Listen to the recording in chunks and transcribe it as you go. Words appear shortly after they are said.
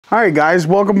Alright guys,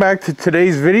 welcome back to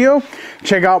today's video.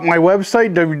 Check out my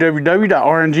website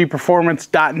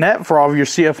www.rngperformance.net for all of your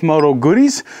CFMOTO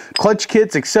goodies, clutch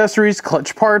kits, accessories,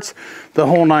 clutch parts, the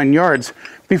whole 9 yards.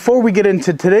 Before we get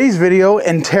into today's video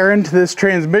and tear into this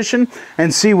transmission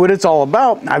and see what it's all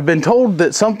about, I've been told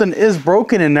that something is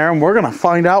broken in there and we're going to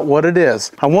find out what it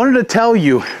is. I wanted to tell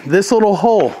you, this little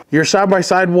hole, your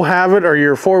side-by-side will have it or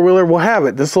your four-wheeler will have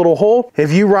it. This little hole,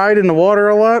 if you ride in the water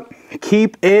a lot,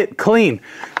 keep it clean.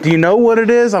 Do you know what it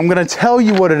is? I'm going to tell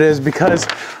you what it is because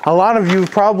a lot of you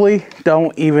probably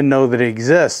don't even know that it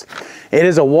exists. It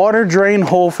is a water drain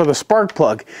hole for the spark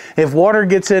plug. If water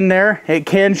gets in there, it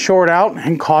can short out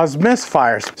and cause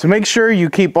misfires. So make sure you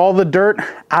keep all the dirt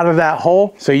out of that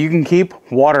hole so you can keep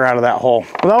water out of that hole.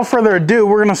 Without further ado,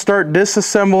 we're going to start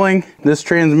disassembling this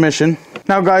transmission.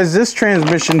 Now guys, this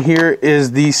transmission here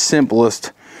is the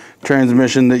simplest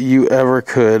transmission that you ever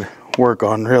could work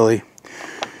on, really.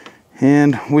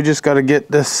 And we just got to get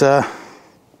this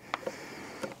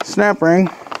snap ring.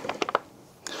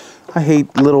 I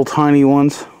hate little tiny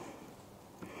ones,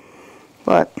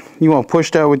 but you want to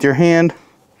push that with your hand,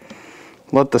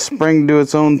 let the spring do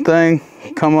its own thing,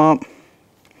 come up.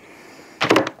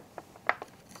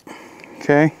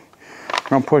 Okay, we're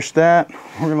going to push that.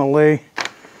 We're going to lay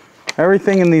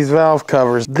everything in these valve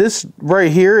covers. This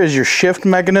right here is your shift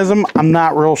mechanism. I'm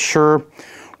not real sure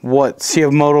what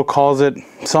CFMOTO calls it.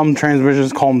 Some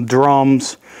transmissions call them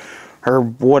drums or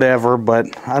whatever, but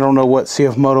I don't know what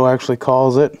CFMOTO actually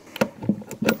calls it.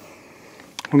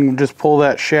 We can just pull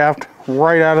that shaft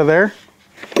right out of there.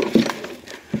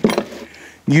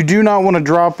 You do not want to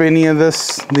drop any of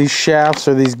these shafts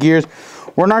or these gears.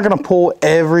 We're not going to pull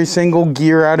every single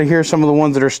gear out of here. Some of the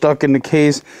ones that are stuck in the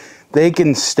case, they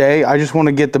can stay. I just want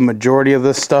to get the majority of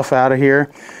this stuff out of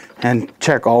here and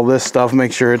check all this stuff,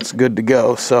 make sure it's good to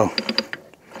go. So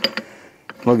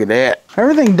look at that.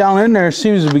 Everything down in there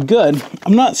seems to be good.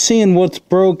 I'm not seeing what's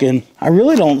broken. I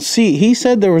really don't see. He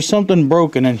said there was something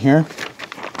broken in here.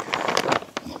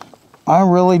 I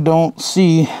really don't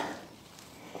see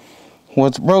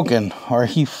what's broken, or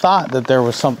he thought that there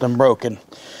was something broken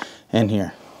in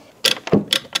here.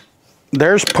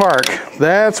 There's park.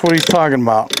 That's what he's talking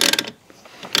about.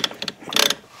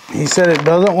 He said it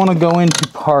doesn't want to go into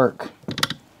park.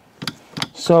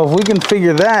 So if we can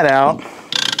figure that out,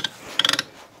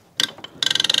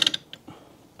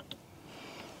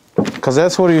 because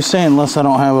that's what he was saying, unless I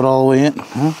don't have it all the way in.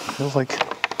 Huh? Feels like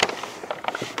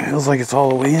it's all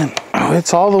the way in. Oh,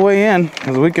 it's all the way in,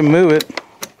 because we can move it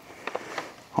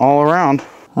all around.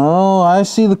 Oh, I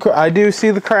do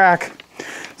see the crack.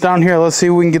 It's down here. Let's see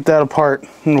if we can get that apart.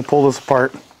 I'm gonna pull this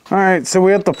apart. All right, so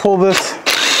we have to pull this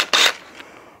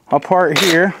apart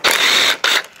here.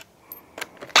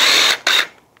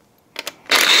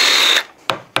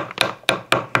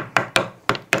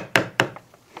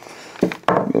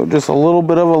 Go just a little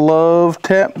bit of a love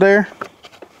tap there.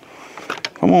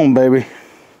 Come on, baby.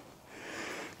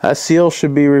 That seal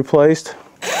should be replaced.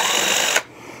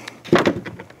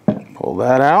 Pull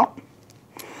that out.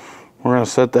 We're going to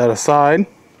set that aside.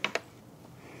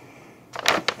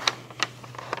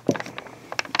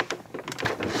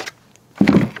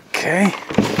 Okay.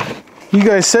 You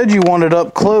guys said you wanted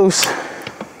up close.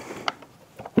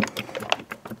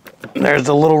 There's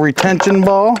the little retention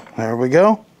ball. There we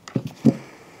go.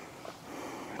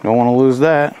 Don't want to lose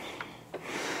that.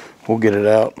 We'll get it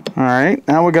out. All right,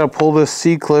 now we got to pull this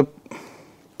C-clip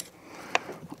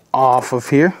off of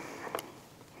here.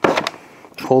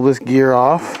 Pull this gear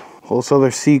off. Pull this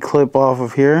other C-clip off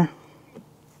of here.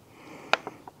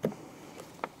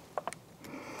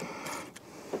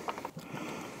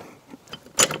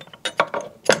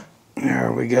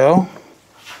 There we go.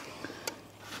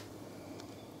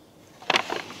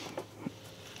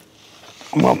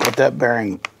 I'm going to put that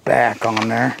bearing back on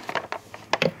there.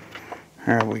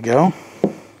 There we go.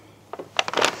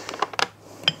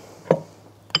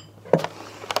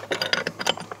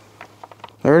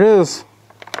 There it is.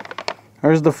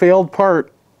 There's the failed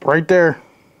part right there.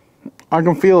 I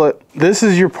can feel it. This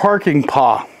is your parking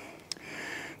paw.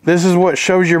 This is what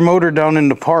shows your motor down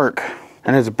into park,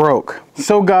 and it's broke.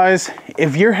 So guys,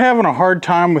 if you're having a hard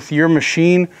time with your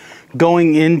machine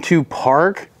going into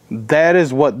park, that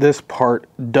is what this part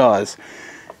does.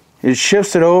 It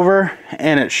shifts it over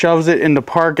and it shoves it into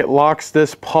park. It locks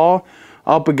this paw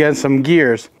up against some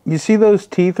gears. You see those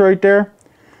teeth right there?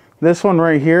 This one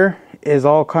right here is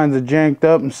all kinds of janked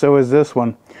up, and so is this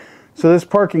one. So this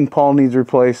parking paw needs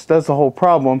replaced. That's the whole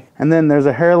problem. And then there's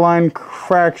a hairline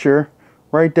fracture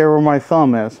right there where my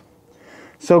thumb is.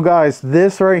 So guys,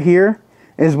 this right here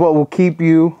is what will keep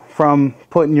you from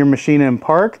putting your machine in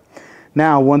park.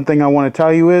 Now, one thing I want to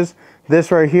tell you is This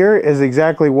right here is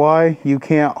exactly why you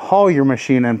can't haul your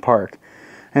machine in part.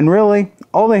 And really,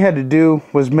 all they had to do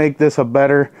was make this a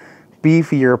better,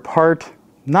 beefier part.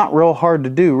 Not real hard to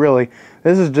do, really.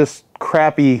 This is just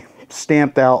crappy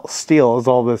stamped out steel is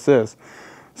all this is.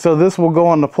 So this will go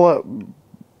on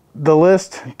the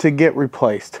list to get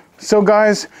replaced. So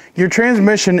guys, your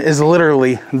transmission is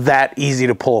literally that easy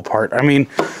to pull apart. I mean,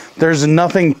 there's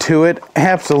nothing to it,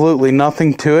 absolutely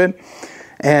nothing to it,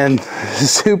 and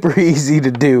super easy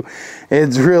to do.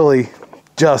 It's really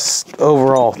just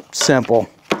overall simple.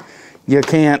 You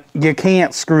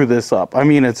can't screw this up. I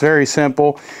mean, it's very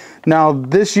simple. Now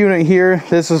this unit here,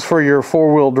 this is for your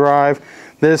four-wheel drive.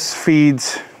 This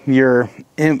feeds your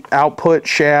output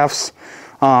shafts.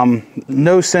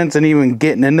 No sense in even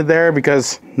getting into there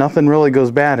because nothing really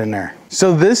goes bad in there.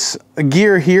 So this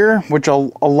gear here, which a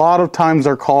lot of times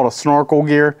are called a snorkel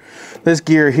gear, this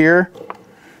gear here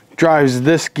drives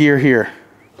this gear here,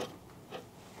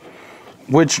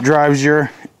 which drives your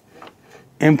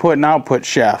input and output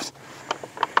shafts.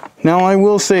 Now I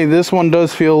will say this one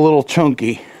does feel a little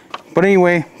chunky, but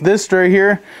anyway, this right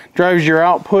here drives your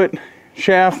output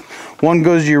shaft. One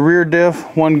goes to your rear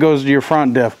diff, one goes to your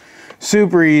front diff.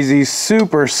 Super easy,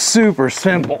 super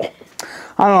simple.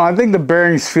 I don't know, I think the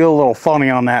bearings feel a little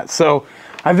funny on that. So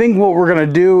I think what we're gonna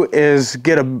do is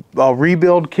get a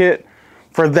rebuild kit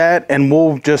for that, and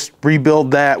we'll just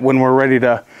rebuild that when we're ready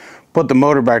to put the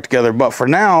motor back together. But for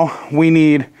now, we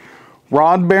need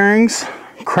rod bearings,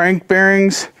 crank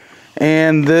bearings,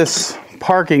 and this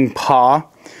parking paw.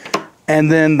 And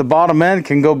then the bottom end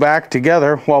can go back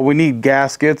together. Well, we need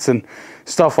gaskets and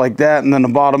stuff like that, and then the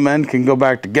bottom end can go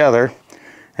back together,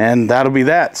 and that'll be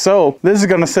that. So this is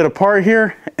going to sit apart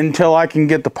here until I can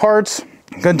get the parts.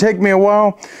 It's going to take me a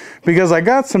while because I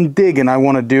got some digging I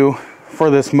want to do for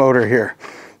this motor here.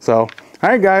 So all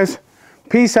right guys,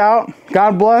 peace out,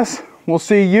 God bless. We'll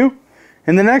see you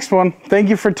in the next one. Thank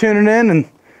you for tuning in and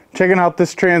checking out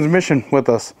this transmission with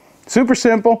us. Super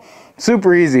simple,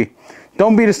 super easy.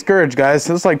 Don't be discouraged guys,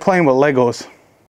 it's like playing with Legos.